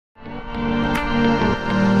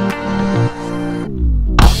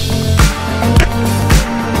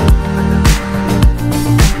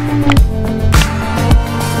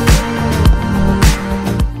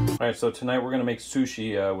so tonight we're gonna make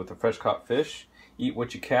sushi with a fresh caught fish. Eat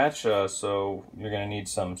what you catch. So you're gonna need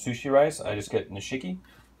some sushi rice. I just get nishiki,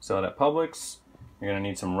 sell it at Publix. You're gonna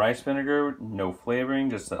need some rice vinegar, no flavoring,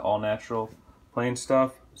 just the all natural plain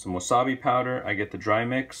stuff. Some wasabi powder. I get the dry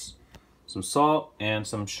mix. Some salt and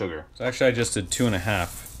some sugar. So actually I just did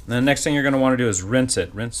 2.5. And then the next thing you're gonna want to do is rinse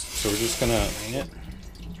it. So we're just gonna drain it.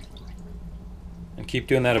 And keep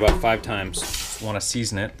doing that about 5 times. Just want to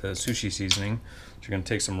season it, the sushi seasoning. So you're going to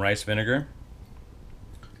take some rice vinegar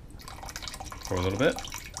for a little bit,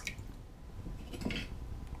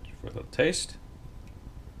 for a little taste,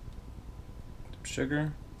 some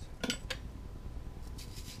sugar.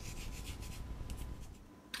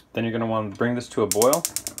 Then you're going to want to bring this to a boil,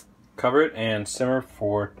 cover it, and simmer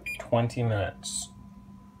for 20 minutes.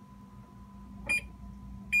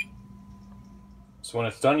 So when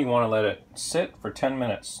it's done, you want to let it sit for 10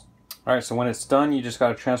 minutes. Alright, so when it's done, you just got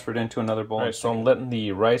to transfer it into another bowl. Alright, so I'm letting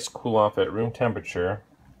the rice cool off at room temperature,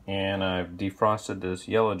 and I've defrosted this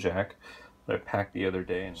Yellowjack that I packed the other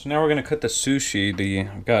day. So now we're going to cut the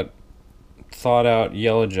sushi. I've got thawed out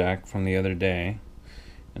Yellowjack from the other day,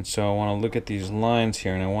 and so I want to look at these lines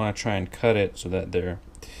here, and I want to try and cut it so that they're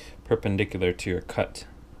perpendicular to your cut,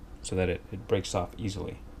 so that it breaks off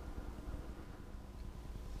easily.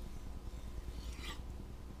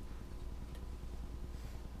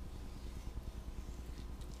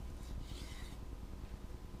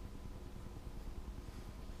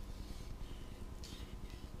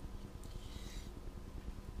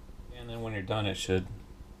 And then when you're done, it should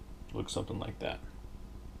look something like that.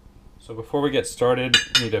 So before we get started,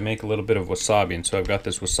 we need to make a little bit of wasabi. And so I've got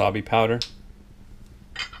this wasabi powder.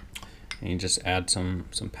 And you just add some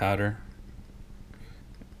powder.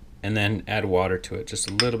 And then add water to it. Just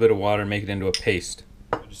a little bit of water, make it into a paste.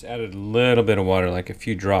 I just added a little bit of water, like a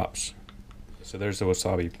few drops. So there's the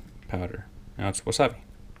wasabi powder. Now it's wasabi.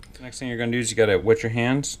 The next thing you're going to do is you got to wet your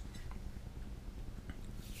hands.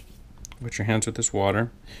 Wet your hands with this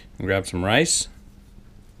water and grab some rice,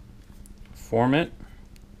 form it.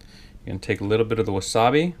 You're going to take a little bit of the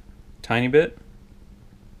wasabi, tiny bit,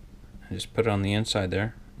 and just put it on the inside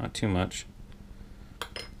there, not too much.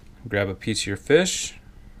 Grab a piece of your fish,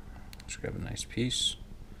 just grab a nice piece,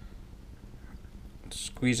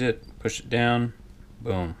 squeeze it, push it down,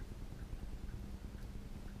 boom.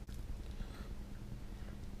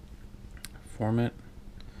 Form it,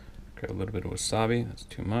 grab a little bit of wasabi, that's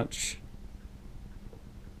too much.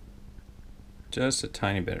 Just a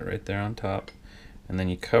tiny bit right there on top, and then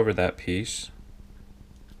you cover that piece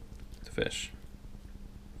with the fish.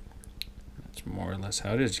 That's more or less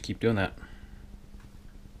how it is. You keep doing that.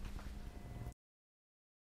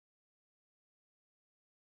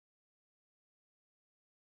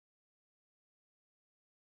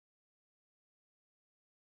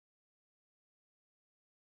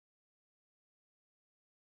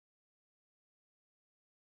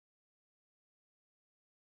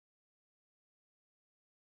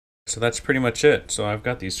 So that's pretty much it. So I've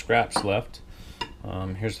got these scraps left.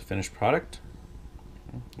 Here's the finished product.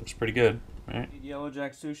 Looks pretty good, right?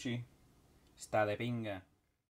 Yellowjack sushi. Está de pinga.